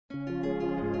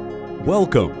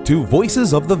Welcome to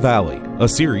Voices of the Valley, a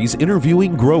series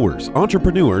interviewing growers,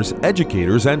 entrepreneurs,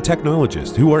 educators, and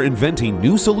technologists who are inventing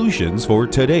new solutions for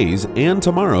today's and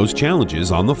tomorrow's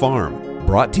challenges on the farm.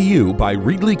 Brought to you by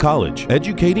Reedley College,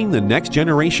 educating the next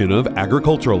generation of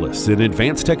agriculturalists in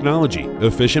advanced technology,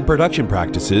 efficient production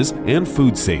practices, and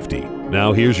food safety.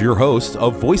 Now here's your hosts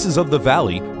of Voices of the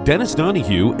Valley, Dennis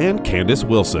Donahue and Candace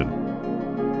Wilson.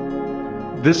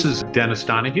 This is Dennis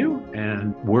Donahue,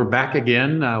 and we're back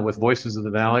again with Voices of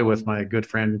the Valley with my good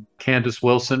friend Candace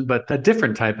Wilson, but a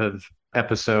different type of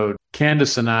episode.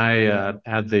 Candace and I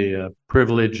had the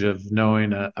privilege of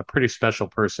knowing a pretty special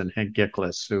person, Hank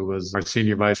Giclas, who was our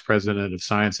Senior Vice President of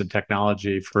Science and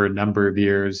Technology for a number of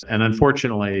years. And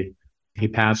unfortunately, he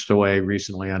passed away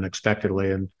recently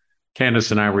unexpectedly. And Candace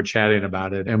and I were chatting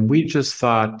about it, and we just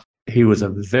thought he was a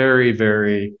very,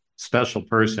 very special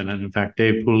person. And in fact,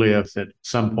 Dave Pouliot, at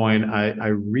some point, I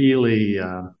really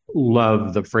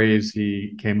love the phrase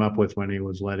he came up with when he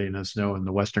was letting us know in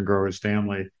the Western Growers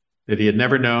family that he had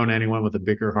never known anyone with a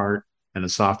bigger heart and a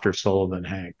softer soul than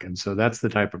Hank. And so that's the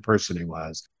type of person he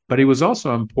was. But he was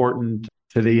also important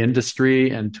to the industry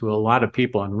and to a lot of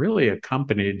people, and really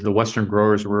accompanied the Western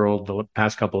growers world the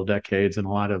past couple of decades in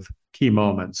a lot of key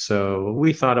moments. So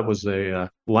we thought it was a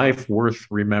life worth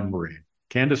remembering.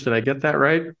 Candace, did I get that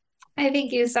right? I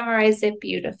think you summarized it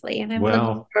beautifully, and I'm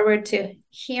looking forward to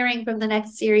hearing from the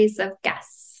next series of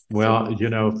guests. Well,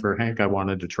 for Hank, I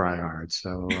wanted to try hard.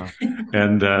 So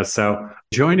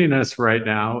joining us right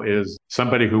now is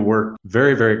somebody who worked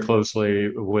very, very closely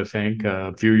with Hank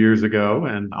a few years ago,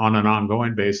 and on an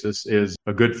ongoing basis is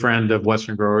a good friend of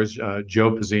Western Growers,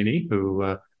 Joe Pezzini,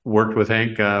 who worked with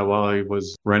Hank while he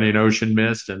was running Ocean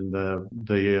Mist and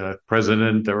the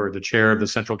president or the chair of the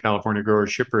Central California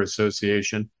Growers Shipper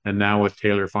Association, and now with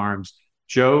Taylor Farms.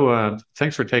 Joe,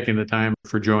 thanks for taking the time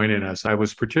for joining us. I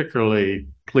was particularly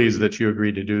pleased that you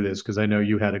agreed to do this because I know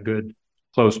you had a good,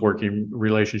 close working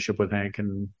relationship with Hank,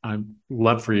 and I'd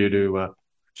love for you to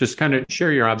just kind of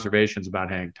share your observations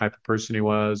about Hank, type of person he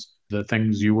was, the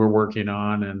things you were working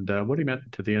on, and what he meant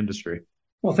to the industry.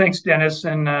 Well, thanks, Dennis,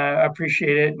 and I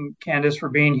appreciate it. And Candace for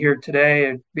being here today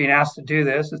and being asked to do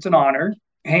this. It's an honor.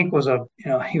 Hank was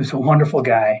he was a wonderful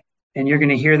guy, and you're going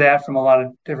to hear that from a lot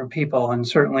of different people. And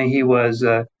certainly he was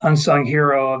an unsung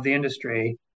hero of the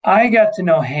industry. I got to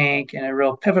know Hank in a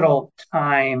real pivotal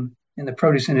time in the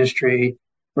produce industry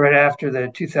right after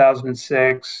the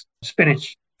 2006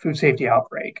 spinach food safety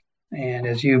outbreak. And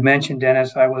as you mentioned,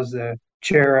 Dennis, I was the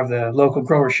chair of the local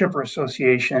Grower Shipper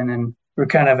Association, and we're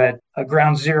kind of at a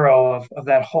ground zero of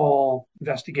that whole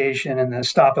investigation and the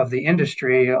stop of the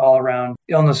industry all around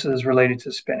illnesses related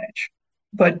to spinach.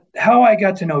 But how I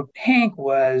got to know Hank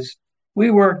was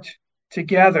we worked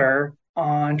together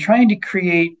on trying to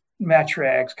create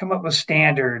metrics, come up with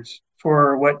standards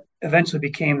for what eventually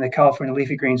became the California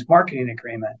Leafy Greens Marketing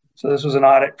Agreement. So this was an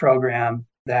audit program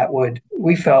that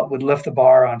we felt would lift the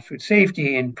bar on food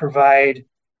safety and provide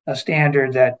a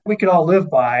standard that we could all live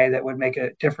by that would make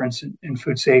a difference in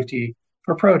food safety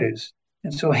for produce.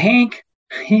 And so Hank,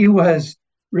 he was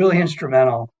really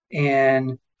instrumental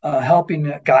in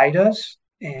helping guide us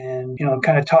and,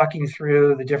 kind of talking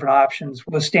through the different options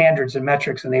with standards and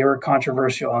metrics, and they were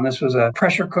controversial. And this was a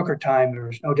pressure cooker time. There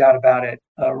was no doubt about it,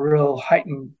 a real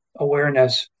heightened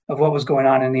awareness of what was going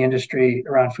on in the industry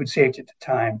around food safety at the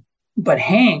time. But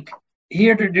Hank,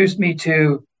 he introduced me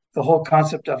to the whole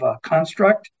concept of a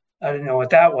construct. I didn't know what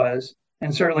that was,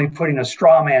 and certainly putting a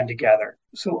straw man together.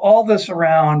 So all this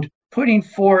around putting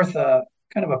forth a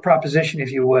kind of a proposition,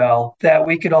 if you will, that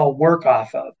we could all work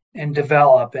off of and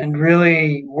develop and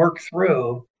really work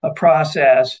through a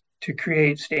process to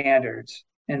create standards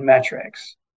and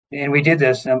metrics. And we did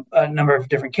this in a number of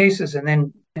different cases.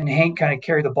 And Hank kind of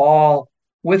carried the ball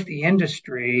with the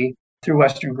industry through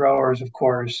Western Growers, of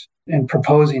course, in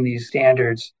proposing these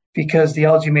standards. Because the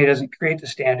LGMA doesn't create the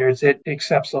standards, it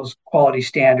accepts those quality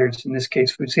standards, in this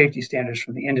case, food safety standards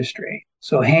from the industry.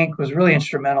 So Hank was really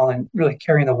instrumental in really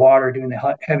carrying the water, doing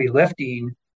the heavy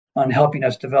lifting on helping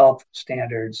us develop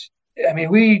standards. I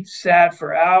mean, we sat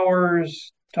for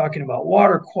hours talking about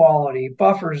water quality,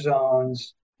 buffer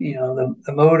zones, the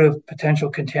mode of potential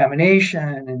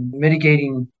contamination and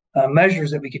mitigating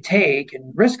measures that we could take,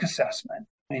 and risk assessment.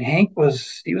 I mean, Hank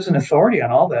was an authority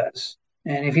on all this.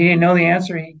 And if he didn't know the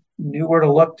answer, he knew where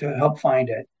to look to help find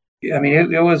it. I mean,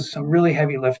 it was some really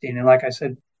heavy lifting. And like I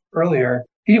said earlier,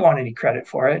 he didn't want any credit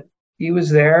for it. He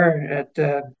was there at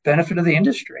the benefit of the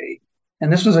industry.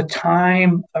 And this was a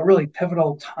really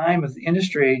pivotal time of the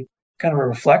industry, kind of a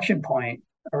reflection point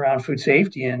around food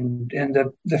safety and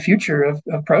the future of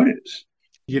produce.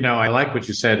 I like what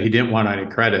you said. He didn't want any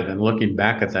credit. And looking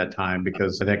back at that time,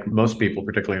 because I think most people,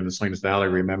 particularly in the Salinas Valley,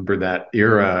 remember that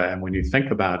era. And when you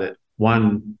think about it,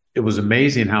 one, it was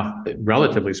amazing how,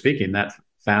 relatively speaking, that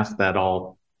fast that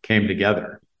all came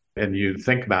together. And you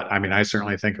think about, I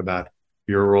certainly think about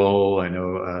your role. I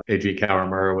know A.G.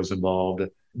 Kawamura was involved,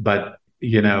 but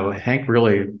Hank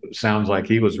really sounds like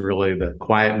he was really the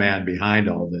quiet man behind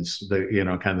all this, kind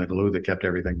of the glue that kept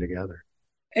everything together.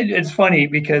 It's funny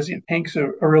because Hank's a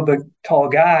real big, tall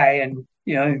guy, and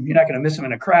you're not going to miss him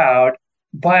in a crowd,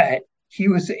 but he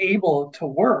was able to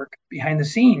work behind the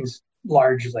scenes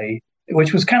largely,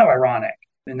 which was kind of ironic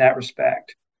in that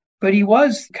respect. But he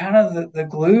was kind of the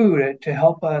glue to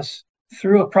help us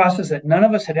through a process that none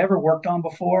of us had ever worked on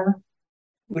before.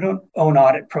 We don't own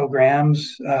audit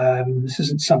programs. This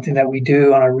isn't something that we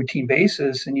do on a routine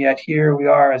basis. And yet here we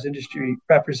are as industry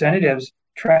representatives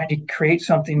trying to create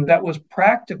something that was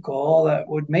practical, that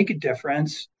would make a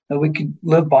difference, that we could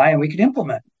live by and we could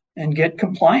implement and get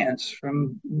compliance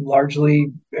from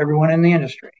largely everyone in the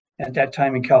industry at that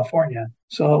time in California.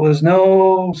 So it was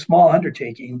no small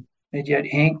undertaking. And yet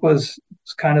Hank was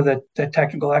kind of the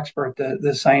technical expert,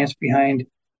 the science behind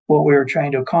what we were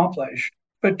trying to accomplish.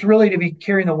 But really to be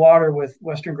carrying the water with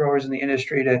Western growers in the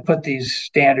industry to put these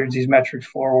standards, these metrics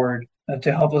forward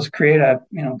to help us create a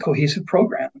cohesive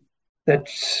program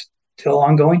that's still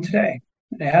ongoing today.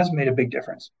 It has made a big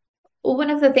difference. Well, one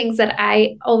of the things that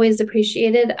I always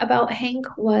appreciated about Hank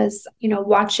was,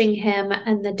 watching him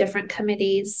and the different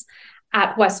committees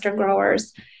at Western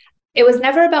Growers. It was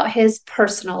never about his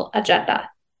personal agenda.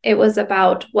 It was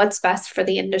about what's best for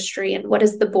the industry and what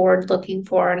is the board looking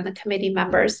for and the committee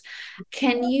members.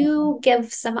 Can you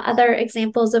give some other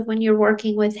examples of when you're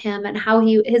working with him and how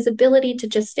his ability to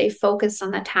just stay focused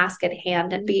on the task at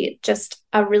hand and be just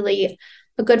a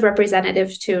good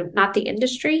representative to not the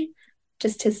industry,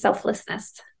 just his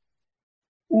selflessness?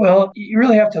 Well, you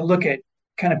really have to look at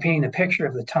kind of painting the picture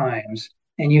of the times.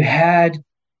 And you had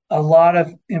a lot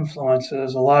of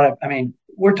influences,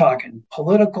 we're talking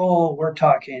political, we're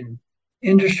talking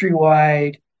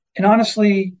industry-wide. And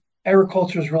honestly,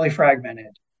 agriculture is really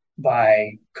fragmented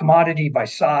by commodity, by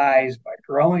size, by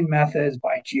growing methods,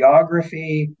 by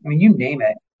geography. You name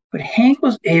it. But Hank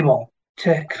was able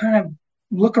to kind of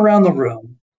look around the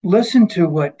room, listen to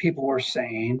what people were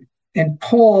saying, and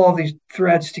pull all these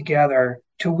threads together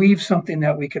to weave something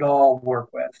that we could all work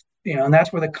with. And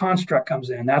that's where the construct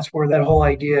comes in. That's where that whole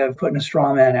idea of putting a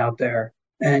straw man out there.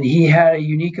 And he had a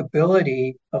unique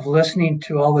ability of listening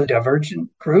to all the divergent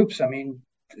groups.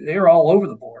 They were all over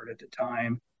the board at the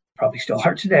time, probably still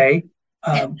are today.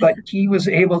 But he was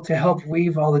able to help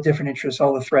weave all the different interests,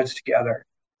 all the threads together.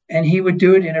 And he would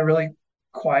do it in a really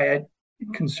quiet,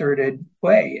 concerted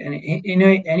way. And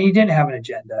he didn't have an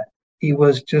agenda. He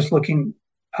was just looking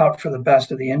out for the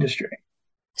best of the industry.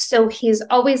 So he's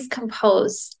always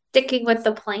composed, sticking with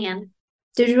the plan.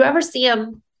 Did you ever see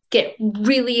him get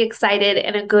really excited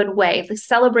in a good way, the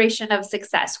celebration of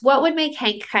success? What would make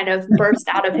Hank kind of burst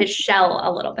out of his shell a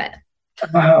little bit?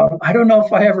 I don't know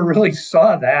if I ever really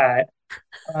saw that.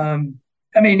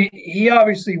 He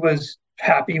obviously was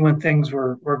happy when things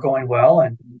were going well,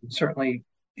 and certainly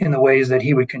in the ways that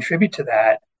he would contribute to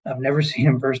that. I've never seen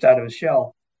him burst out of his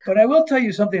shell. But I will tell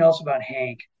you something else about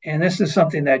Hank, and this is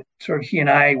something that sort of he and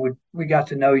I we got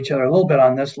to know each other a little bit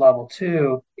on this level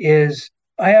too, is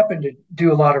I happen to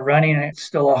do a lot of running, and it's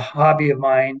still a hobby of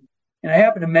mine. And I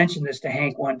happened to mention this to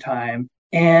Hank one time,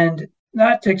 and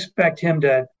not to expect him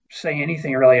to say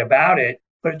anything really about it,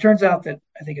 but it turns out that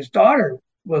I think his daughter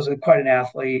was quite an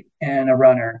athlete and a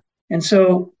runner. And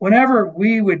so whenever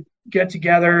we would get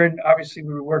together, and obviously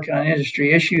we were working on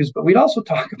industry issues, but we'd also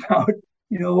talk about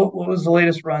what was the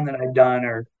latest run that I'd done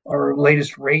or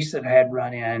latest race that I had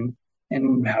run in,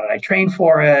 and how did I train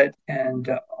for it, and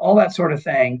all that sort of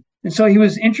thing. And so he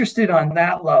was interested on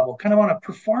that level, kind of on a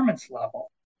performance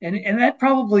level. And that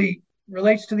probably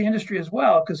relates to the industry as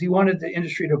well, because he wanted the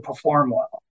industry to perform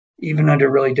well, even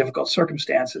under really difficult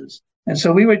circumstances. And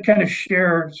so we would kind of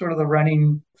share sort of the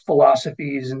running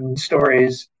philosophies and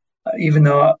stories, even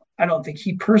though I don't think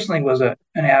he personally was an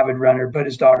avid runner, but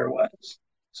his daughter was.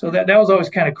 So that was always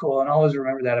kind of cool, and I always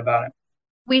remember that about him.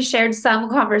 We shared some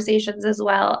conversations as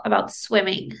well about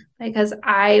swimming, because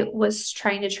I was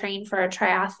trying to train for a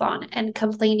triathlon and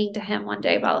complaining to him one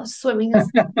day about swimming is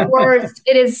the worst.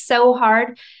 It is so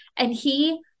hard. And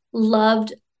he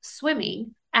loved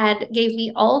swimming and gave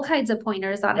me all kinds of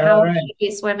pointers on how to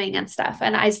be swimming and stuff.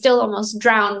 And I still almost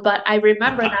drowned, but I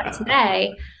remember that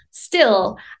today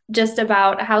still, just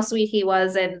about how sweet he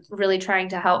was and really trying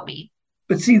to help me.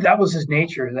 But see, that was his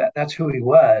nature. That's who he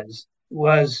was.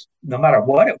 was, no matter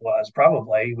what it was,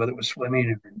 probably, whether it was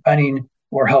swimming or running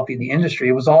or helping the industry,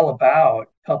 it was all about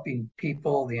helping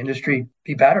people, the industry,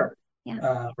 be better,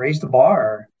 raise the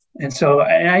bar. And so,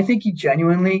 and I think he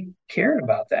genuinely cared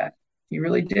about that. He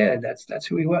really did. That's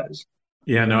who he was.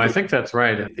 Yeah, no, I think that's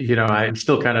right. I'm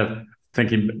still kind of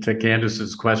thinking to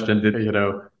Candace's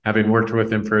question, having worked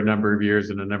with him for a number of years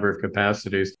in a number of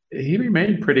capacities, he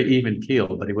remained pretty even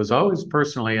keeled, but he was always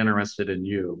personally interested in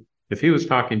you. If he was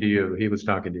talking to you, he was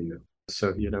talking to you.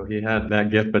 So, he had that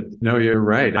gift, but no, you're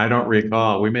right. I don't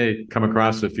recall. We may come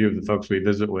across a few of the folks we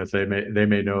visit with. They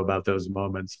may know about those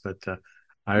moments, but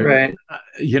Right.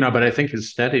 But I think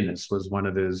his steadiness was one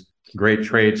of his great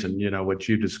traits. And, what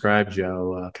you described,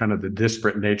 Joe, kind of the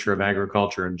disparate nature of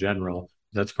agriculture in general,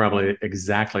 that's probably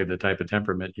exactly the type of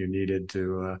temperament you needed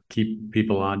to keep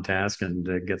people on task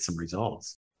and get some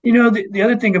results. The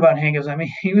other thing about Hank is,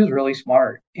 he was really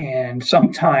smart. And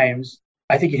sometimes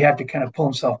I think he'd have to kind of pull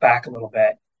himself back a little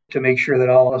bit to make sure that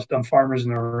all us dumb farmers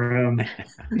in the room,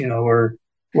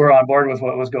 were on board with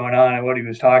what was going on and what he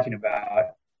was talking about.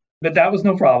 But that was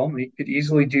no problem. He could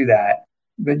easily do that.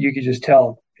 But you could just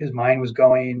tell his mind was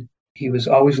going. He was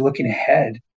always looking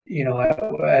ahead,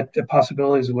 at the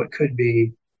possibilities of what could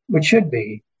be, what should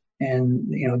be.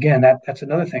 And, again, that's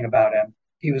another thing about him.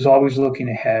 He was always looking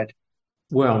ahead.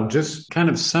 Well, just kind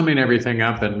of summing everything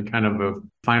up and kind of a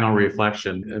final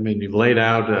reflection. You've laid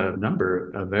out a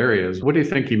number of areas. What do you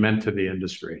think he meant to the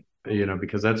industry?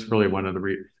 Because that's really one of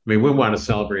the we want to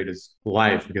celebrate his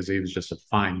life because he was just a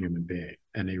fine human being,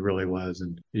 and he really was.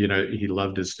 And, he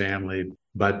loved his family.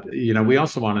 But, we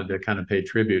also wanted to kind of pay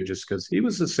tribute just because he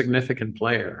was a significant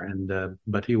player, and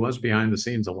but he was behind the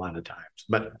scenes a lot of times.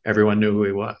 But everyone knew who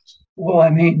he was.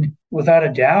 Well, without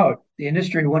a doubt, the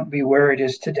industry wouldn't be where it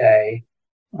is today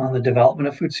on the development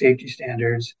of food safety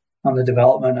standards, on the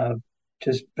development of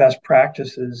just best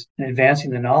practices and advancing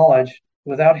the knowledge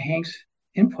without Hank's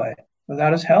input,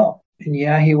 without his help. And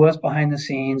yeah, he was behind the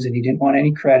scenes and he didn't want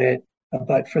any credit.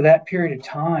 But for that period of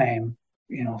time,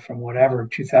 from whatever,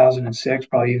 2006,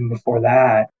 probably even before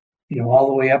that, all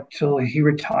the way up till he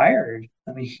retired,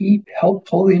 he helped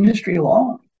pull the industry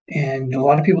along. And a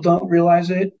lot of people don't realize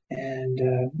it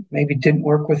and maybe didn't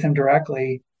work with him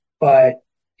directly, but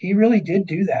he really did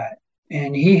do that.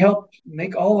 And he helped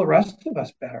make all the rest of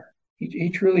us better.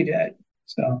 He truly did.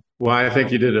 So, well, I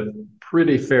think you did a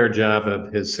pretty fair job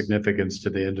of his significance to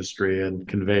the industry and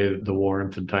convey the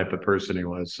warmth and type of person he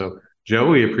was. So, Joe,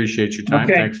 we appreciate your time.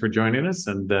 Okay. Thanks for joining us.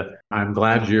 And I'm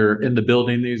glad you're in the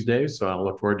building these days. So I'll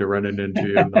look forward to running into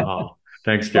you in the hall.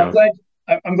 Thanks, Joe.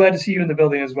 I'm glad to see you in the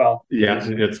building as well. Yeah,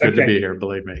 it's good to be here.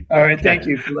 Believe me. All right. Thank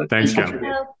you. Thanks,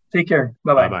 Joe. Take care.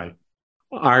 Bye-bye. Bye-bye.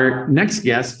 Our next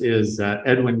guest is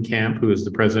Edwin Camp, who is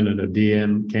the president of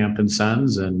DM Camp and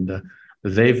Sons, and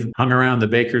they've hung around the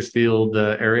Bakersfield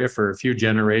area for a few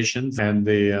generations. And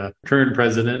the current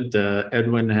president,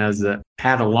 Edwin, has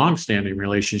had a longstanding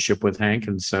relationship with Hank,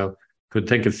 and so could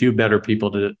think of few better people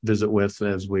to visit with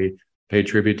as we pay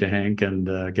tribute to Hank and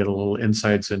get a little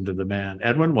insights into the man.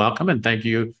 Edwin, welcome, and thank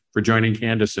you for joining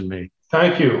Candace and me.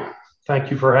 Thank you.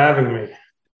 Thank you for having me.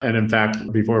 And in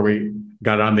fact, before we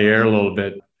got on the air a little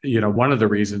bit, one of the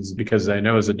reasons, because I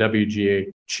know as a WGA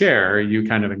chair, you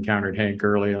kind of encountered Hank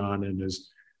early on in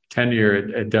his tenure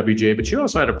at WGA, but you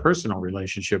also had a personal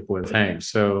relationship with Hank.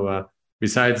 So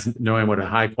besides knowing what a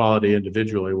high quality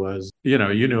individual he was, you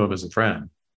knew him as a friend.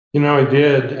 I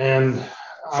did. And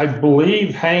I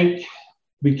believe Hank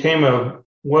became a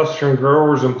Western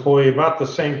Growers employee about the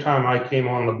same time I came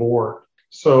on the board.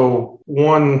 So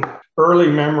one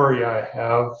early memory I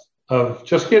have of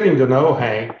just getting to know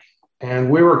Hank,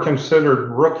 and we were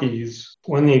considered rookies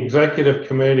when the executive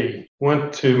committee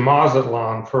went to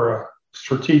Mazatlan for a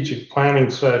strategic planning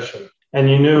session. And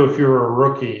you knew if you were a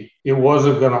rookie, it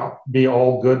wasn't going to be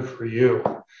all good for you.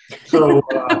 So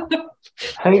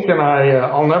Hank and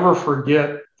I'll never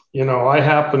forget, I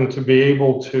happened to be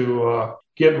able to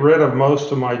get rid of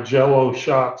most of my Jell-O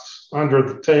shots under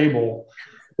the table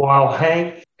while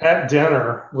Hank at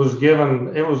dinner was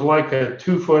given, it was like a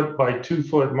 2-foot by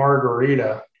 2-foot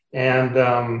margarita. And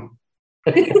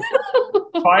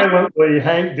violently,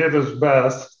 Hank did his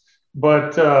best.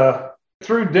 But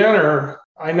through dinner,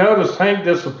 I noticed Hank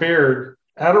disappeared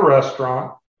at a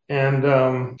restaurant. And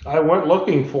I went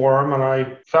looking for him, and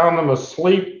I found him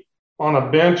asleep on a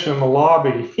bench in the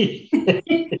lobby.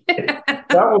 That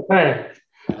was Hank.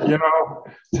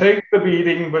 Take the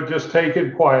beating, but just take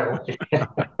it quietly.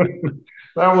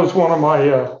 That was one of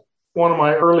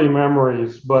my early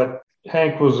memories. But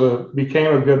Hank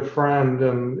became a good friend,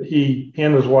 and he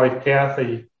and his wife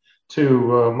Kathy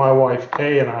to my wife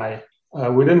Kay and I.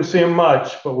 We didn't see him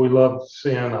much, but we loved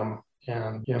seeing him.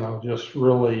 and, just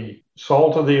really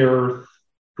salt of the earth,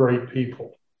 great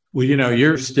people. Well,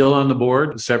 you're still on the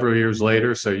board several years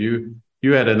later, so you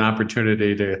had an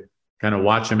opportunity to kind of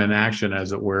watch him in action,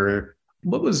 as it were.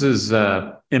 What was his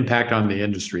impact on the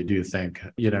industry, do you think?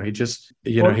 He just,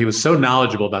 he was so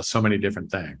knowledgeable about so many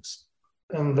different things.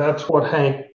 And that's what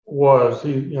Hank was.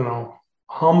 He,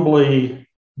 humbly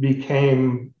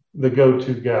became the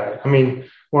go-to guy. I mean,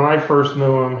 when I first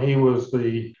knew him, he was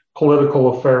the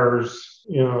political affairs,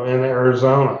 in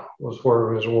Arizona was where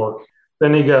he was working.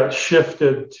 Then he got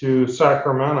shifted to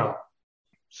Sacramento,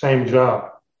 same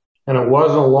job. And it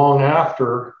wasn't long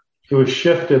after he was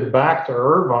shifted back to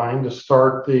Irvine to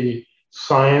start the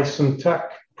science and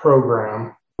tech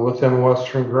program within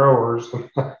Western Growers.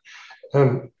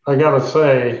 And I got to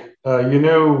say, you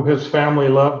knew his family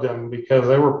loved him because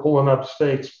they were pulling up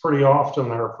stakes pretty often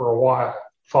there for a while,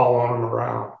 following him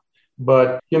around.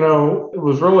 But, it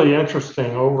was really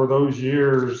interesting over those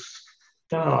years.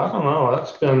 I don't know,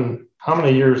 that's been how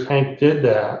many years Hank did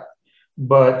that.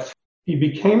 But he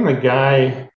became the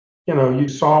guy, you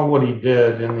saw what he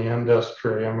did in the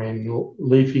industry. I mean,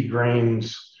 leafy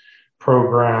greens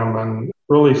program, and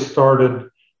really started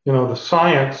the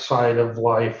science side of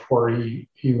life, where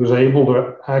he was able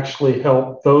to actually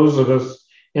help those of us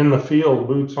in the field,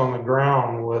 boots on the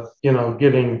ground, with,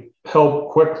 getting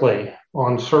help quickly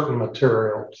on certain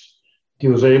materials. He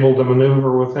was able to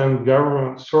maneuver within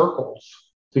government circles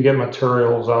to get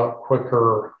materials out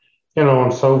quicker,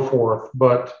 and so forth.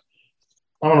 But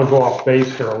I want to go off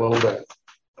base here a little bit.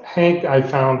 Hank, I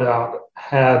found out,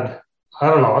 I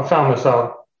found this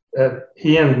out at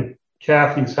he and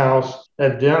Kathy's house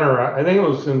at dinner. I think it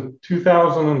was in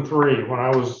 2003 when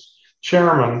I was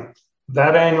chairman.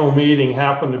 That annual meeting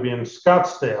happened to be in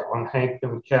Scottsdale, and Hank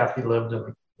and Kathy lived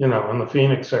in the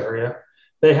Phoenix area.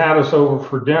 They had us over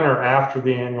for dinner after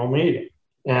the annual meeting.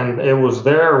 And it was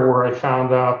there where I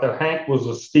found out that Hank was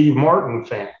a Steve Martin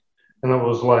fan. And it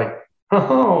was like,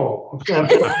 oh.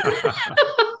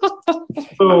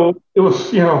 So it was,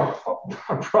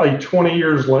 probably 20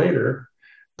 years later,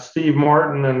 Steve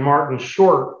Martin and Martin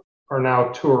Short are now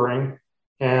touring.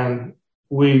 And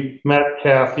we met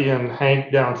Kathy and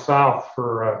Hank down south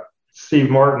for a Steve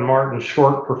Martin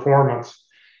Short performance.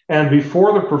 And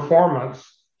before the performance,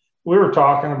 we were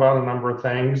talking about a number of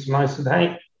things. And I said,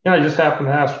 Hank, I just happened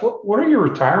to ask, what are your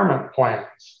retirement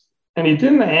plans? And he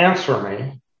didn't answer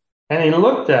me. And he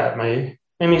looked at me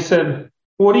and he said,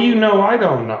 what do you know I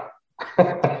don't know?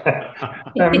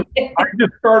 And I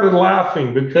just started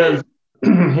laughing because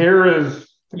here is,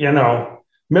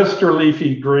 Mr.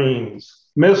 Leafy Greens,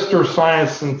 Mr.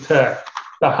 Science and Tech,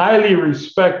 the highly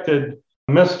respected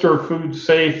Mr. Food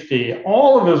Safety,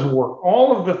 all of his work,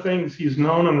 all of the things he's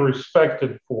known and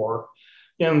respected for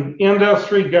in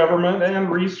industry, government,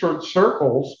 and research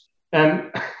circles.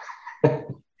 And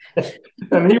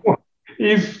and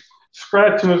he's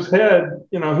scratching his head,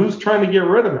 who's trying to get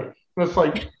rid of me? And it's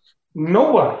like,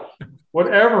 nobody would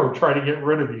ever try to get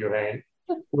rid of you, Hank,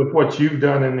 with what you've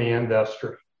done in the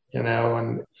industry,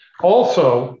 And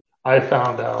also, I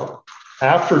found out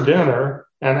after dinner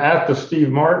and at the Steve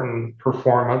Martin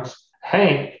performance,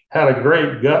 Hank had a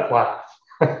great gut laugh.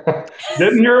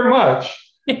 Didn't hear it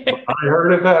much, but I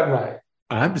heard it that night.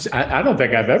 I don't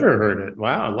think I've ever heard it.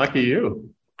 Wow, lucky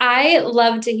you. I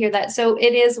love to hear that. So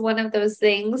it is one of those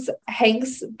things,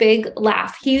 Hank's big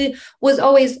laugh. He was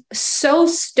always so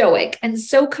stoic and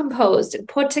so composed and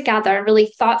put together and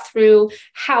really thought through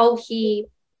how he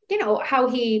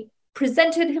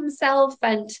presented himself.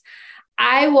 And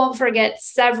I won't forget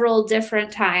several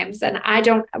different times, and I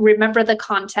don't remember the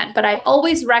content, but I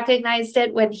always recognized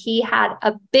it when he had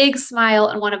a big smile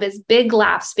and one of his big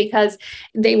laughs, because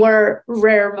they were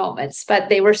rare moments, but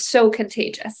they were so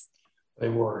contagious. They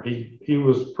were. He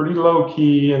was pretty low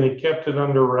key and he kept it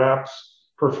under wraps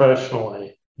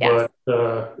professionally. Yes.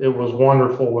 But it was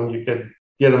wonderful when you could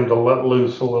get him to let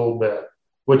loose a little bit,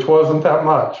 which wasn't that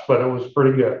much, but it was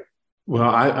pretty good. Well,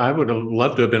 I would have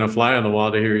loved to have been a fly on the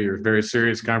wall to hear your very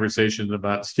serious conversations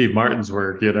about Steve Martin's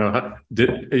work.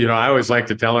 I always like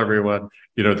to tell everyone,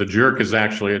 the jerk is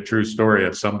actually a true story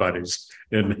of somebody's.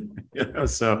 And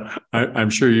so I'm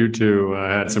sure you two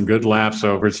had some good laughs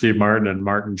over Steve Martin and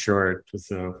Martin Short.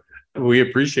 So we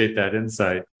appreciate that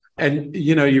insight. And,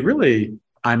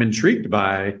 I'm intrigued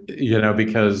by,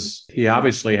 because he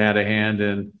obviously had a hand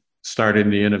in starting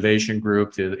the innovation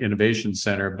group, the innovation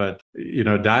center, but,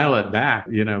 dial it back,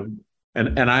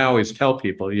 and I always tell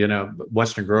people,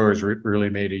 Western Growers really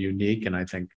made a unique and I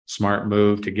think smart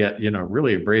move to get,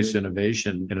 really embrace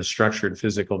innovation in a structured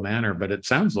physical manner. But it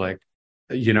sounds like,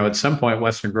 at some point,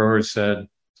 Western Growers said,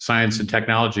 science and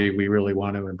technology, we really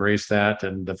want to embrace that.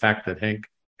 And the fact that Hank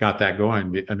got that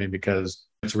going, I mean, because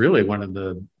it's really one of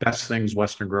the best things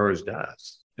Western Growers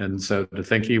does. And so to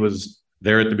think he was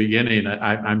there at the beginning,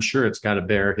 I'm sure it's got to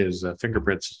bear his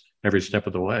fingerprints every step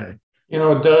of the way. You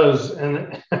know, it does.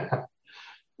 And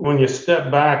when you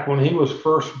step back, when he was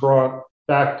first brought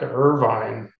back to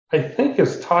Irvine, I think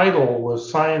his title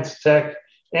was Science, Tech,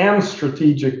 and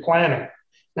Strategic Planning.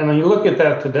 And then you look at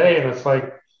that today and it's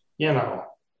like, you know,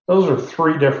 those are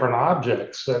three different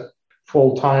objects that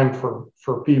full time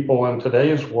for people in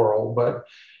today's world. But,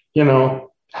 you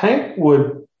know, Hank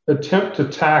would attempt to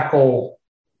tackle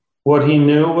what he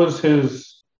knew was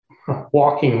his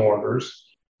walking orders.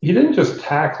 He didn't just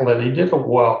tackle it, he did it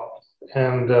well.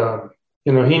 And,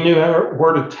 you know, he knew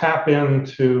where to tap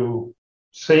into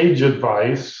sage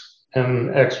advice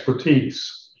and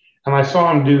expertise. And I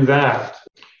saw him do that,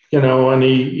 you know, and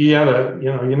he had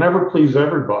you know, you never please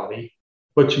everybody,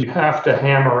 but you have to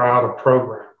hammer out a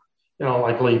program, you know,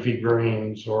 like leafy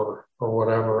greens or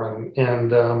whatever.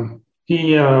 And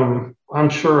he, I'm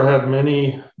sure, had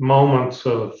many moments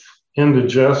of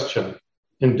indigestion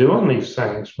in doing these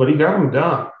things, but he got them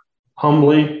done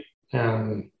humbly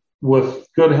and with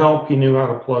good help. He knew how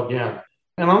to plug in.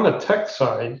 And on the tech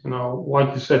side, you know,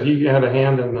 like you said, he had a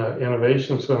hand in the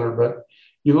Innovation Center, but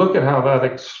you look at how that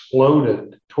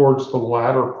exploded towards the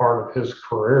latter part of his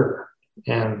career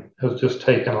and has just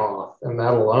taken off. And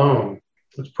that alone,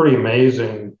 it's pretty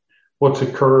amazing what's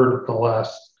occurred in the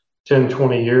last 10,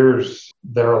 20 years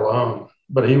there alone.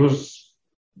 But he was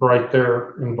right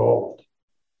there involved.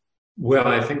 Well,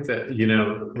 I think that, you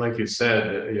know, like you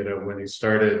said, you know, when he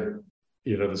started,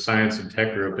 you know, the science and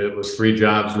tech group, it was 3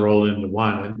 jobs rolled into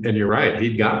one. And you're right,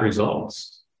 he got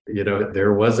results. You know,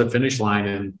 there was a finish line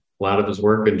in a lot of his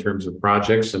work in terms of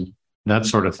projects and that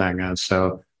sort of thing. And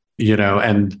so, you know,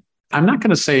 and I'm not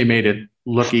going to say he made it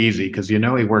look easy because, you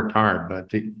know, he worked hard,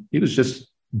 but he was just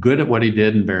good at what he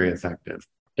did and very effective.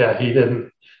 Yeah, he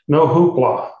didn't. No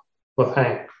hoopla with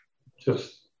Hank.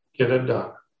 Just get it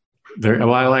done.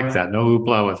 Well, I like that. No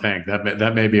hoopla with Hank.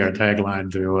 That may be our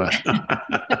tagline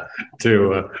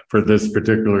for this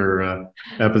particular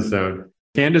episode.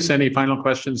 Candace, any final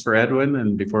questions for Edwin?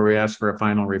 And before we ask for a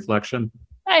final reflection?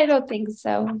 I don't think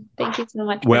so. Thank you so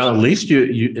much. Well, at least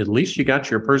you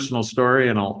got your personal story,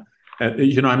 and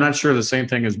you know, I'm not sure the same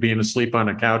thing as being asleep on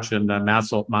a couch in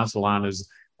Massillon is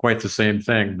quite the same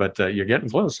thing, but you're getting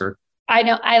closer. I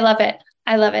know. I love it.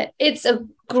 I love it. It's a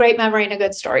great memory and a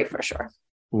good story for sure.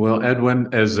 Well, Edwin,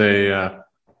 as a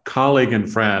colleague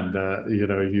and friend, you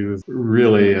know, you've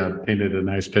really painted a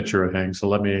nice picture of Hank. So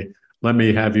let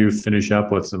me have you finish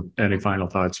up with any final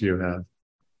thoughts you have.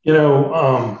 You know,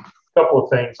 a couple of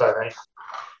things. I think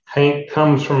Hank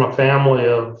comes from a family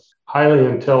of highly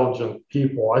intelligent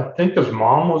people. I think his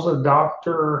mom was a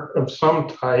doctor of some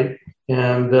type,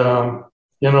 and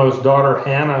you know, his daughter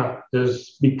Hannah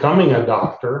is becoming a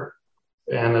doctor.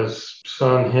 And his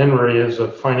son, Henry, is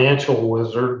a financial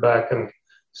wizard back in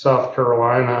South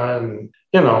Carolina. And,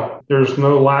 you know, there's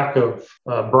no lack of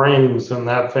brains in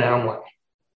that family.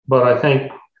 But I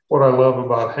think what I love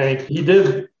about Hank, he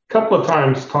did a couple of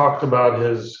times talked about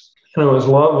his, you know, his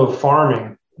love of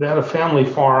farming. They had a family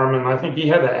farm, and I think he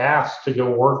had to ask to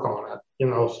go work on it, you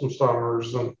know, some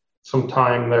summers and some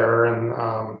time there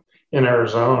in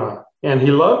Arizona. And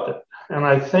he loved it. And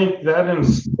I think that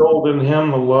instilled in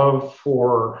him a love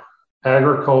for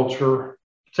agriculture,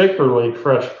 particularly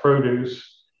fresh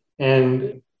produce,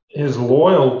 and his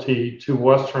loyalty to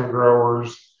Western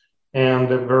growers and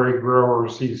the very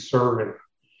growers he's serving.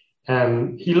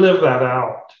 And he lived that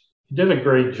out. He did a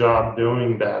great job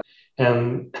doing that.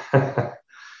 And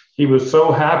he was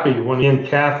so happy when he and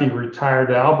Kathy retired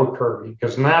to Albuquerque,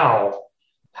 because now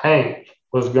Hank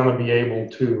was going to be able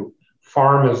to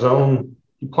farm his own.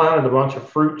 He planted a bunch of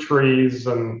fruit trees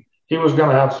and he was going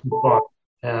to have some fun.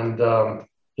 And,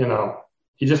 you know,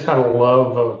 he just had a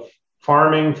love of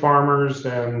farming, farmers,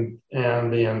 and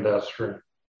the industry.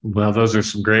 Well, those are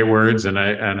some great words. And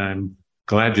I'm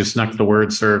glad you snuck the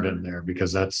word serve in there,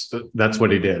 because that's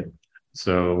what he did.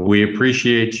 So we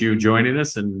appreciate you joining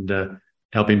us and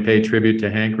helping pay tribute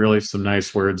to Hank. Really some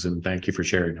nice words, and thank you for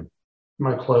sharing them.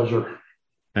 My pleasure.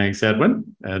 Thanks,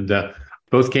 Edwin. And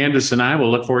both Candace and I will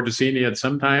look forward to seeing you at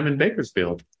some time in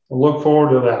Bakersfield. I look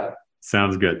forward to that.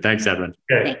 Sounds good. Thanks, Edwin.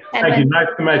 Okay. Thank you. Nice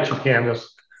to meet you,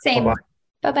 Candace. Same.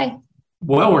 Bye-bye. Bye-bye.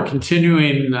 Well, we're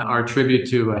continuing our tribute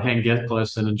to Hank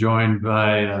Giclas and joined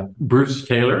by Bruce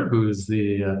Taylor, who is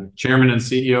the chairman and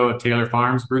CEO of Taylor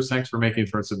Farms. Bruce, thanks for making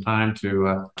for some time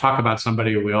to talk about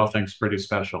somebody who we all think is pretty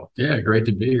special. Yeah, great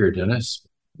to be here, Dennis.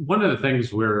 One of the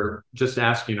things we're just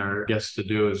asking our guests to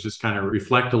do is just kind of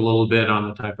reflect a little bit on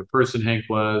the type of person Hank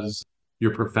was,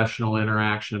 your professional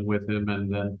interaction with him,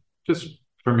 and then just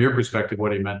from your perspective,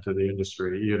 what he meant to the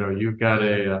industry. You've got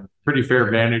a pretty fair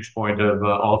vantage point of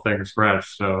all things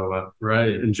fresh. So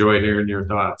right. Enjoy hearing your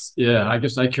thoughts. Yeah, I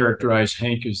guess I characterize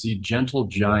Hank as the gentle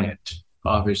giant.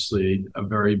 Obviously, a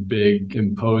very big,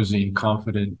 imposing,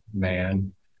 confident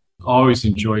man. Always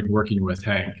enjoyed working with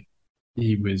Hank.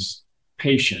 He was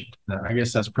patient. I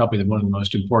guess that's probably one of the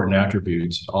most important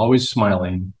attributes. Always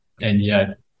smiling, and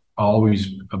yet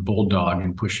always a bulldog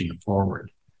and pushing it forward.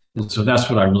 And so that's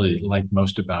what I really like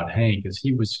most about Hank, is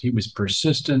he was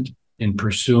persistent in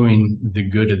pursuing the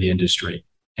good of the industry.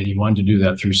 And he wanted to do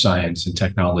that through science and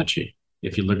technology.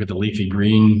 If you look at the leafy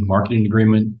green marketing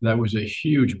agreement, that was a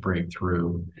huge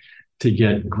breakthrough to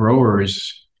get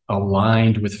growers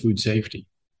aligned with food safety.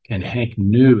 And Hank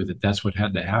knew that that's what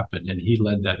had to happen. And he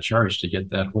led that charge to get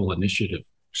that whole initiative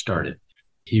started.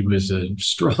 He was a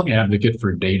strong advocate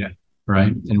for data,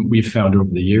 right? And we've found over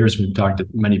the years, we've talked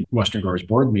at many Western Growers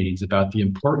board meetings about the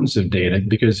importance of data,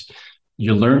 because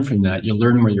you learn from that. You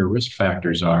learn where your risk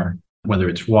factors are, whether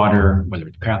it's water, whether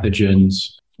it's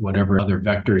pathogens, whatever other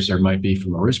vectors there might be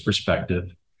from a risk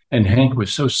perspective. And Hank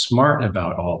was so smart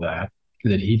about all that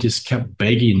he just kept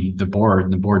begging the board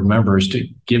and the board members to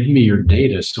give me your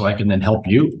data so I can then help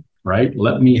you, right?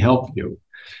 Let me help you.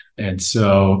 And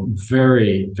so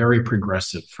very, very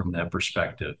progressive from that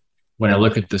perspective. When I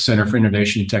look at the Center for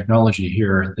Innovation and Technology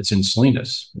here, it's in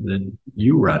Salinas that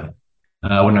you run.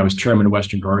 When I was chairman of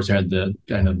Western Growers, I had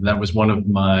that was one of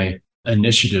my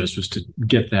initiatives, was to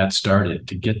get that started,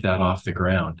 to get that off the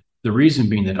ground. The reason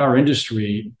being that our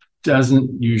industry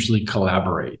doesn't usually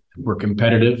collaborate. We're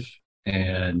competitive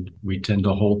and we tend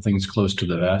to hold things close to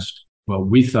the vest. What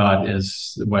we thought,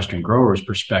 as the Western Growers'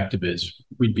 perspective, is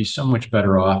we'd be so much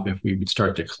better off if we would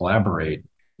start to collaborate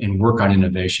and work on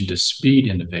innovation, to speed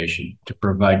innovation, to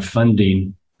provide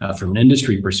funding from an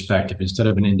industry perspective instead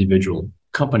of an individual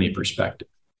company perspective.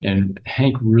 And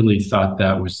Hank really thought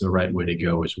that was the right way to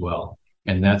go as well.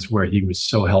 And that's where he was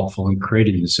so helpful in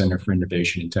creating the Center for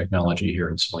Innovation and Technology here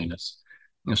in Salinas.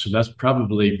 And so that's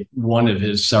probably one of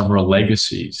his several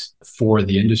legacies for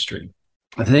the industry.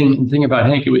 The thing about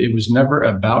Hank, it was never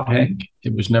about Hank.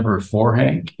 It was never for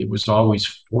Hank. It was always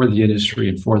for the industry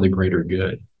and for the greater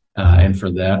good. And for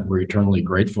that, we're eternally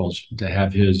grateful to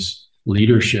have his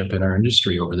leadership in our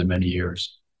industry over the many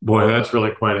years. Boy, that's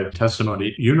really quite a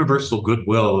testimony. Universal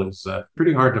goodwill is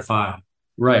pretty hard to find.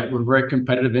 Right. We're a very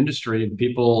competitive industry, and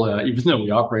people, even though we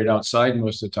operate outside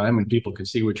most of the time and people can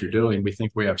see what you're doing, we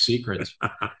think we have secrets.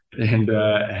 And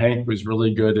Hank was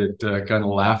really good at kind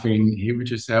of laughing. He would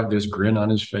just have this grin on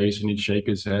his face and he'd shake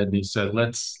his head and he said,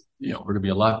 we're going to be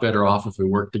a lot better off if we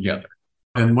work together.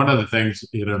 And one of the things,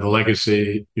 the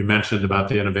legacy you mentioned about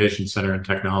the Innovation Center and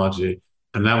Technology,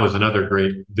 and that was another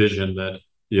great vision that,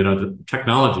 the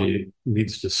technology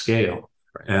needs to scale.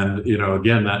 And,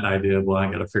 again, that idea of,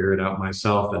 I got to figure it out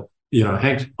myself. That,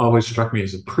 Hank always struck me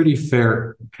as a pretty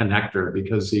fair connector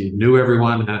because he knew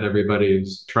everyone, had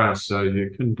everybody's trust. So you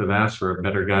couldn't have asked for a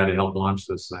better guy to help launch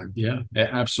this thing. Yeah,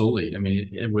 absolutely. I mean,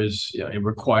 it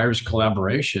requires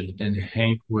collaboration. And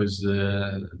Hank was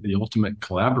the ultimate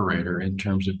collaborator in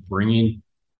terms of bringing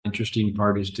interesting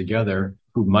parties together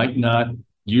who might not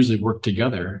usually work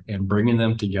together and bringing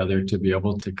them together to be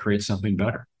able to create something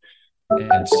better.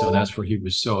 And so that's where he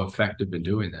was so effective in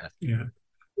doing that. Yeah.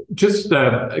 Just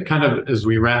kind of as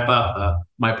we wrap up,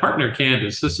 my partner,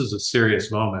 Candace, this is a serious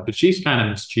moment, but she's kind of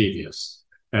mischievous.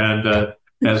 And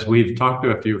as we've talked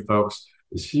to a few folks,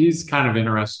 she's kind of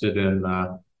interested in,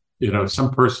 some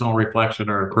personal reflection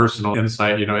or personal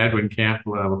insight. Edwin Camp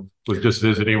was just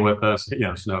visiting with us.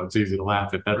 Yes, no, it's easy to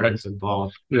laugh if Edwin's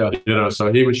involved. Yeah.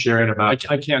 So he was sharing about...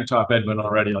 I can't top Edwin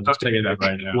already. I'll just tell you that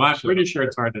right now. Well, I'm pretty sure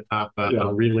it's hard to top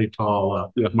a really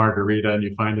tall margarita and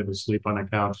you find him asleep on a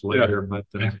couch later.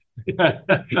 Yeah.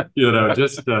 But,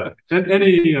 just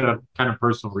any kind of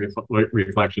personal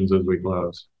reflections as we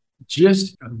close.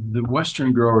 Just the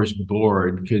Western Growers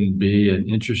Board can be an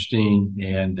interesting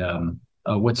and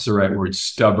what's the right word?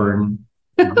 Stubborn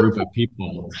group of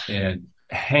people. And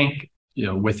Hank,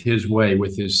 with his way,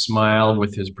 with his smile,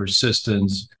 with his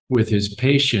persistence, with his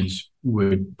patience,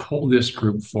 would pull this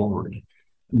group forward.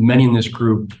 Many in this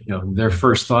group, their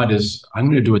first thought is, I'm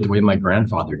going to do it the way my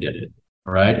grandfather did it.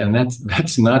 Right. And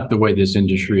that's not the way this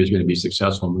industry is going to be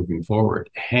successful moving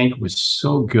forward. Hank was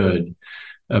so good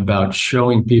about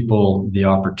showing people the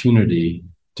opportunity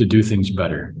to do things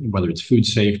better, whether it's food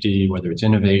safety, whether it's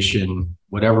innovation,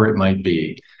 whatever it might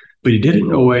be. But he did it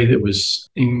in a way that was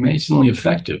amazingly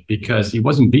effective because he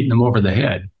wasn't beating them over the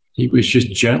head. He was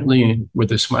just gently,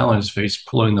 with a smile on his face,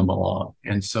 pulling them along.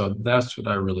 And so that's what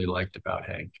I really liked about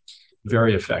Hank.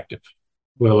 Very effective.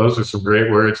 Well, those are some great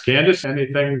words. Candace,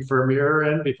 anything from your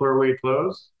end before we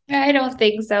close? I don't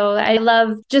think so. I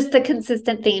love just the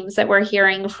consistent themes that we're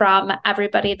hearing from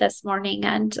everybody this morning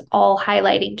and all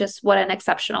highlighting just what an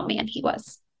exceptional man he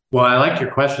was. Well, I liked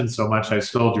your question so much, I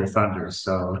stole your thunder.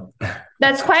 So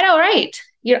that's quite all right.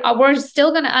 We're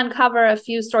still going to uncover a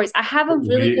few stories. I have a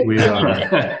really good feeling.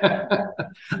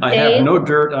 I have no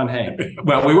dirt on Hank.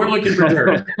 Well, we weren't looking for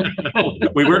dirt.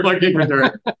 We weren't looking for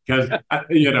dirt because,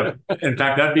 in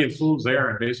fact, that'd be a fool's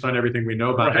errand based on everything we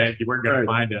know about Hank. You weren't going to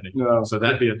find any. No. So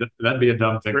that'd be a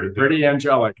dumb thing to do. Pretty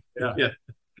angelic. Yeah.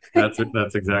 That's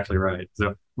exactly right.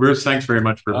 So, Bruce, thanks very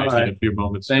much for making a few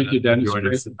moments. Thank you, Dennis.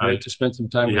 Great to spend some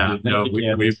time with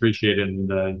you. We appreciate it.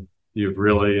 And you've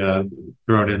really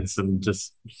thrown in some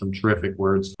terrific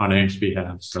words on Hank's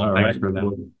behalf. So thanks for that.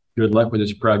 Well, good luck with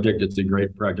this project. It's a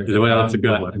great project. Well, it's a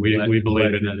good one. We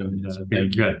believe in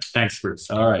it. Good. Thanks, Bruce.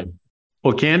 All right.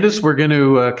 Well, Candace, we're going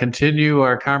to continue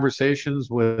our conversations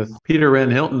with Peter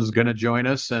Wren-Hilton's going to join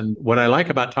us. And what I like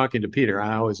about talking to Peter,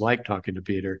 I always like talking to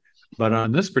Peter, but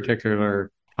on this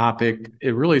particular topic,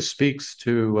 it really speaks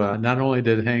to not only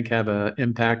did Hank have an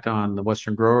impact on the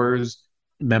Western growers,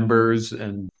 members,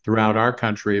 and throughout our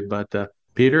country, but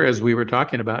Peter, as we were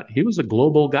talking about, he was a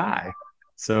global guy.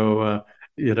 So,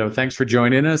 thanks for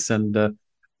joining us, and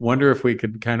wonder if we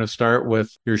could kind of start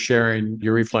with your sharing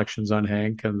your reflections on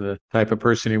Hank and the type of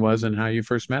person he was and how you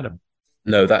first met him.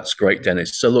 No, that's great,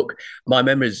 Dennis. So look, my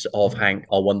memories of Hank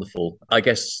are wonderful. I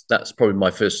guess that's probably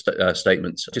my first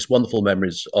statement. Just wonderful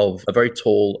memories of a very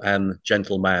tall and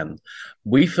gentle man.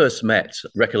 We first met,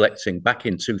 recollecting, back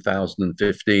in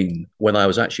 2015 when I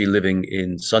was actually living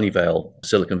in Sunnyvale,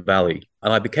 Silicon Valley.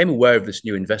 And I became aware of this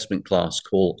new investment class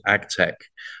called AgTech.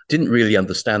 Didn't really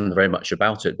understand very much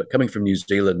about it, but coming from New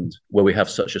Zealand, where we have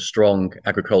such a strong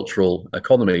agricultural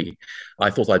economy,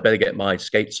 I thought I'd better get my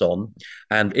skates on.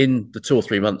 And in the 2 or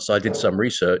 3 months I did some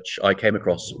research, I came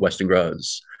across Western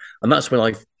Growers. And that's when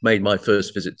I made my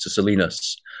first visit to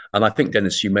Salinas. And I think,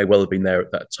 Dennis, you may well have been there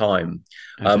at that time.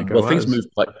 Things moved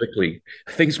quite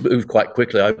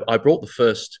quickly. I brought the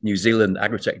first New Zealand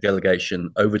Agritech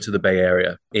delegation over to the Bay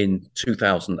Area in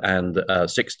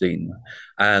 2016.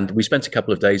 And we spent a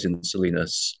couple of days in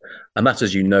Salinas. And that,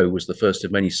 as you know, was the first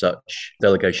of many such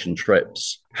delegation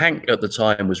trips. Hank at the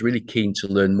time was really keen to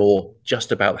learn more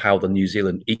just about how the New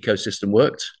Zealand ecosystem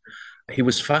worked. He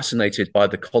was fascinated by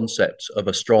the concept of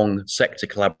a strong sector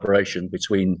collaboration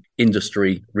between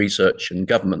industry, research, and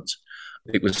government.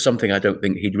 It was something I don't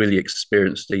think he'd really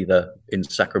experienced either in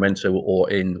Sacramento or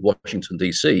in Washington,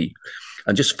 D.C.,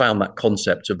 and just found that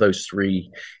concept of those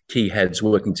three key heads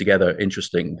working together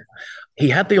interesting. He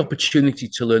had the opportunity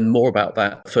to learn more about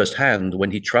that firsthand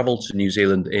when he traveled to New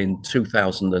Zealand in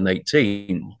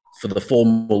 2018 for the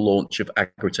formal launch of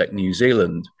Agritech New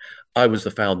Zealand. I was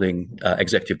the founding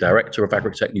executive director of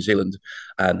Agritech New Zealand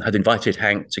and had invited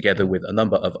Hank together with a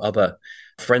number of other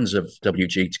friends of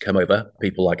WG to come over,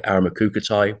 people like Arama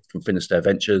Kukatai from Finisterre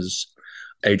Ventures,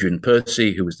 Adrian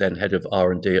Percy, who was then head of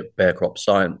R&D at Bayer Crop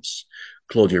Science,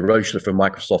 Claudia Rochler from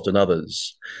Microsoft, and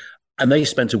others. And they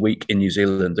spent a week in New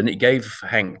Zealand, and it gave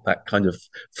Hank that kind of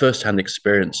first-hand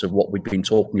experience of what we'd been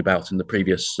talking about in the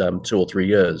previous 2 or 3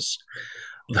 years.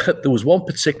 There was one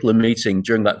particular meeting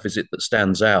during that visit that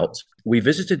stands out. We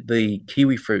visited the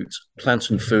kiwi fruit plant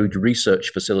and food research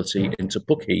facility in Te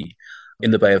Puke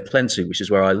in the Bay of Plenty, which is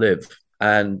where I live.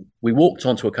 And we walked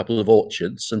onto a couple of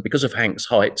orchards, and because of Hank's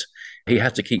height, he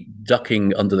had to keep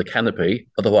ducking under the canopy.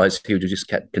 Otherwise, he would have just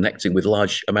kept connecting with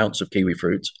large amounts of kiwi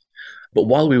fruit. But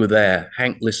while we were there,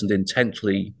 Hank listened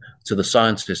intently to the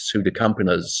scientists who'd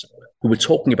accompanied us, who were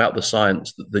talking about the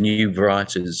science that the new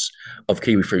varieties of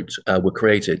kiwi fruit were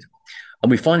created. And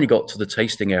we finally got to the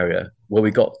tasting area where we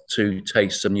got to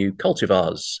taste some new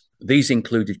cultivars. These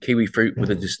included kiwi fruit with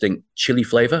a distinct chili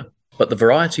flavor, but the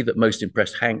variety that most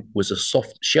impressed Hank was a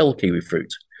soft shell kiwi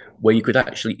fruit, where you could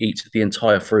actually eat the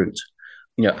entire fruit.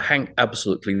 Hank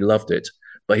absolutely loved it,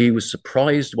 but he was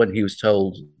surprised when he was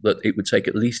told that it would take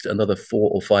at least another 4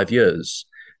 or 5 years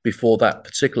before that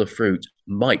particular fruit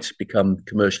might become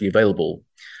commercially available.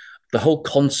 The whole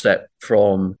concept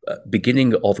from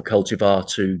beginning of a cultivar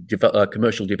to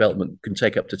commercial development can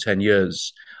take up to 10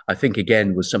 years, I think,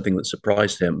 again, was something that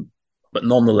surprised him. But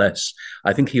nonetheless,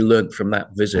 I think he learned from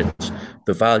that visit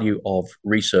the value of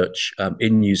research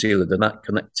in New Zealand and that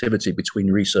connectivity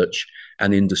between research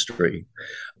and industry.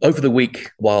 Over the week,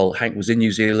 while Hank was in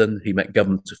New Zealand, he met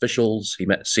government officials, he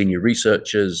met senior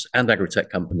researchers and agritech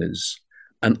companies.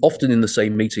 and often in the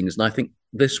same meetings. And I think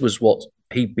this was what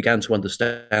he began to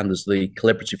understand as the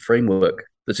collaborative framework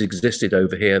that existed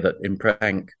over here that impressed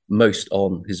Hank most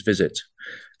on his visit.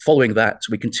 Following that,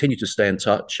 we continued to stay in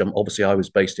touch. Obviously, I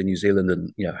was based in New Zealand,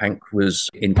 and Hank was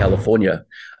in California,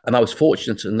 and I was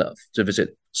fortunate enough to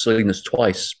visit Salinas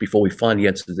twice before we finally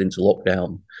entered into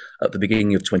lockdown at the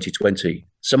beginning of 2020.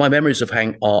 So my memories of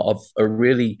Hank are of a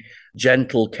really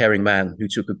gentle, caring man who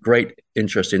took a great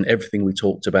interest in everything we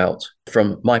talked about.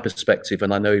 From my perspective,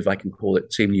 and I know if I can call it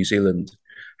Team New Zealand,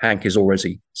 Hank is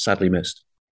already sadly missed.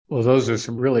 Well, those are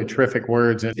some really terrific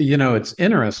words. And, it's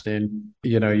interesting,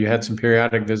 you had some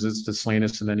periodic visits to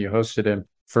Salinas and then you hosted him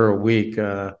for a week.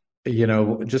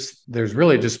 There's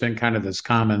really just been kind of this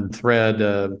common thread,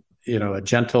 a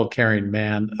gentle, caring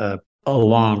man,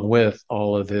 along with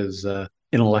all of his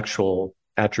intellectual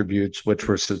attributes, which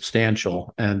were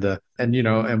substantial. And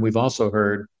we've also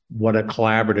heard what a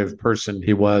collaborative person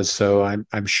he was. So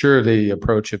I'm sure the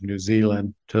approach of New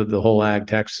Zealand to the whole ag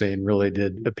tech scene really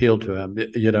did appeal to him.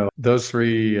 Those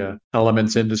three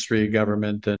elements, industry,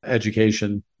 government, and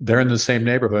education, they're in the same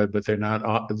neighborhood, but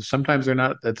sometimes they're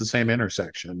not at the same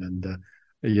intersection. And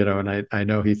I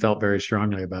know he felt very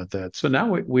strongly about that. So now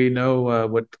we know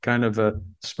what kind of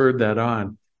spurred that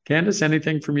on. Candace,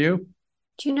 anything from you?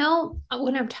 Do you know,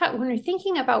 when you're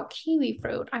thinking about kiwi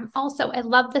fruit, I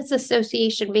love this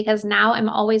association because now I'm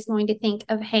always going to think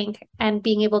of Hank and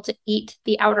being able to eat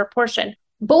the outer portion.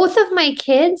 Both of my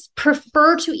kids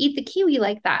prefer to eat the kiwi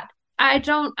like that. I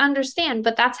don't understand,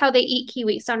 but that's how they eat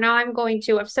kiwi. So now I'm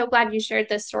so glad you shared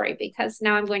this story because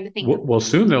now I'm going to think. Well,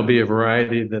 soon there'll be a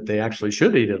variety that they actually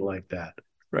should eat it like that,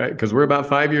 right? Because we're about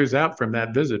 5 years out from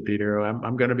that visit, Peter.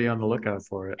 I'm going to be on the lookout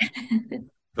for it.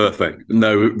 Perfect.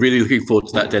 No, really looking forward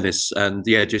to that, Dennis. And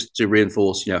yeah, just to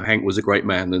reinforce, Hank was a great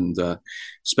man and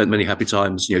spent many happy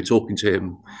times, talking to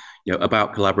him,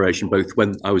 about collaboration, both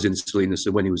when I was in Salinas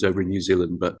and when he was over in New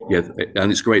Zealand. But yeah,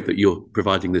 and it's great that you're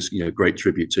providing this, great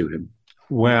tribute to him.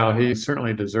 Well, he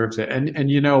certainly deserves it.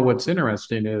 And what's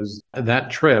interesting is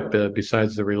that trip,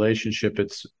 besides the relationship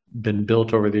it's been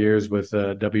built over the years with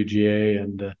WGA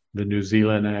and the New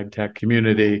Zealand ag tech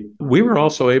community, we were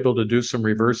also able to do some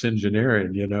reverse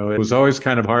engineering. It was always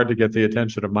kind of hard to get the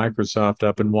attention of Microsoft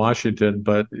up in Washington,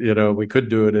 but, we could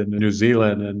do it in New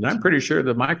Zealand. And I'm pretty sure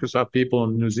the Microsoft people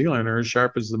in New Zealand are as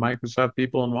sharp as the Microsoft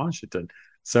people in Washington.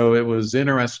 So it was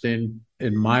interesting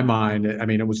in my mind. I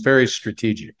mean, it was very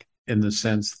strategic in the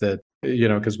sense that,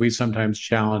 because we sometimes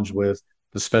challenge with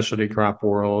the specialty crop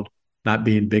world not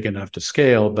being big enough to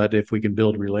scale, but if we can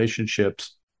build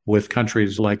relationships with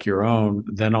countries like your own,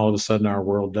 then all of a sudden our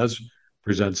world does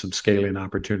present some scaling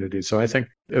opportunities. So I think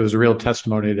it was a real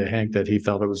testimony to Hank that he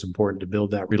felt it was important to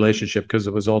build that relationship because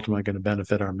it was ultimately going to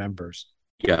benefit our members.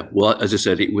 Yeah, well, as I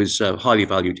said, it was highly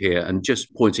valued here. And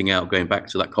just pointing out, going back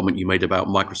to that comment you made about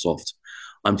Microsoft,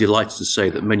 I'm delighted to say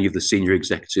that many of the senior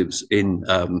executives in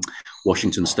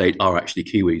Washington State are actually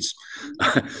Kiwis.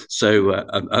 So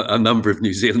a number of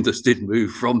New Zealanders did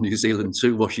move from New Zealand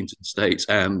to Washington State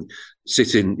and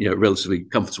sit in relatively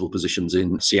comfortable positions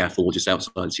in Seattle or just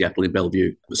outside Seattle in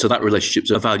Bellevue. So that relationship's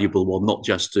a valuable one, not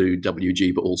just to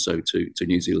WG, but also to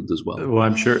New Zealand as well. Well,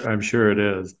 I'm sure it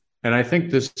is. And I think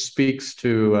this speaks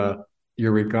to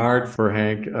your regard for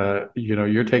Hank.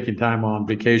 You're taking time on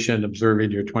vacation, observing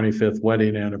your 25th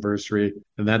wedding anniversary,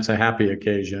 and that's a happy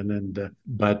occasion.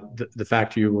 But the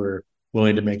fact you were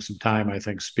willing to make some time, I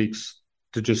think, speaks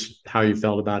to just how you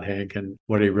felt about Hank and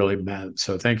what he really meant.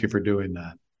 So thank you for doing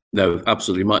that. No,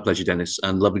 absolutely. My pleasure, Dennis,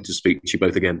 and lovely to speak to you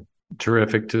both again.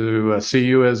 Terrific to see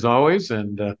you as always.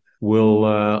 And we'll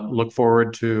look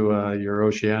forward to your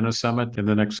Oceania Summit in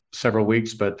the next several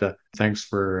weeks. But thanks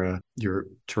for your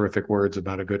terrific words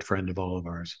about a good friend of all of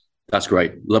ours. That's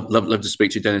great. Love to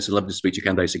speak to you, Dennis, and love to speak to you,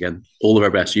 Candace, again. All the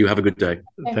very best. You have a good day.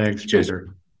 Thanks, Cheers.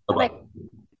 Peter. Bye-bye.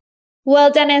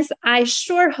 Well, Dennis, I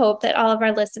sure hope that all of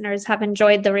our listeners have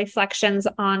enjoyed the reflections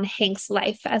on Hank's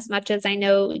life as much as I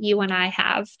know you and I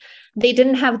have. They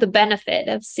didn't have the benefit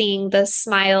of seeing the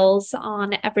smiles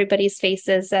on everybody's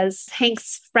faces as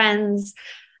Hank's friends,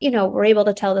 were able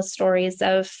to tell the stories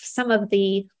of some of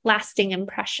the lasting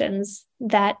impressions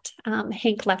that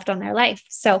Hank left on their life.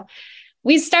 So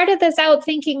we started this out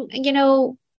thinking,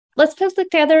 let's put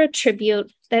together a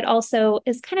tribute that also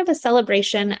is kind of a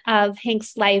celebration of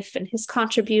Hank's life and his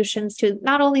contributions to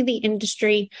not only the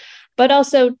industry, but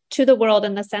also to the world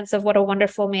in the sense of what a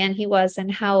wonderful man he was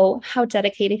and how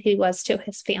dedicated he was to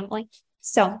his family.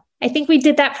 So I think we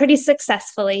did that pretty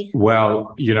successfully.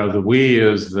 Well, the we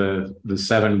is the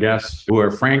 7 guests who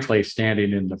are frankly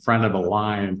standing in the front of a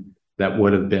line that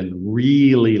would have been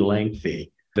really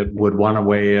lengthy that would want to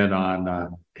weigh in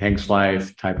on Hank's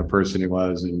life, type of person he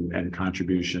was, and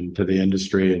contribution to the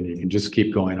industry. And you can just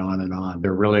keep going on and on.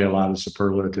 There are really a lot of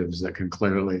superlatives that can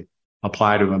clearly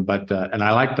apply to him. But and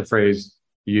I like the phrase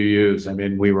you use. I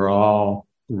mean, we were all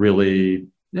really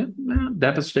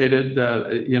devastated.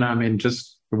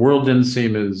 Just the world didn't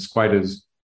seem as quite as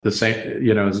the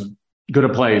same, as good a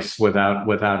place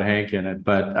without Hank in it.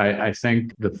 But I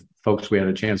think the folks we had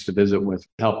a chance to visit with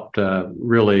helped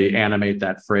really animate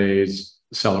that phrase,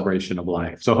 celebration of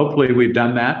life. So hopefully we've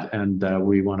done that, and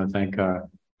we want to thank our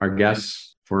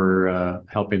guests for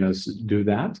helping us do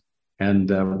that.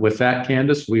 And with that,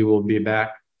 Candace, we will be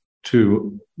back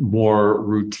to more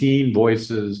routine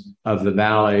Voices of the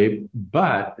Valley.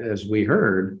 But as we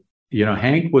heard,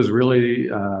 Hank was really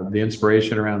the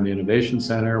inspiration around the Innovation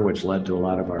Center, which led to a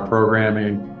lot of our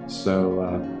programming.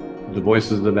 So the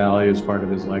Voices of the Valley is part of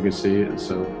his legacy. And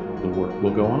so the work will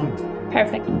go on.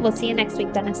 Perfect. We'll see you next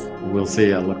week, Dennis. We'll see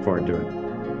you. I look forward to it.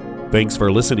 Thanks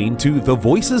for listening to the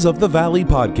Voices of the Valley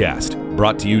podcast,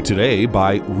 brought to you today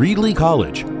by Reedley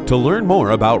College. To learn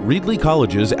more about Reedley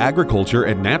College's Agriculture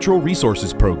and Natural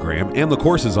Resources program and the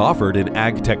courses offered in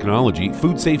ag technology,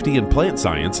 food safety, and plant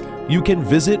science, you can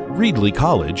visit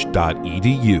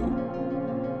reedleycollege.edu.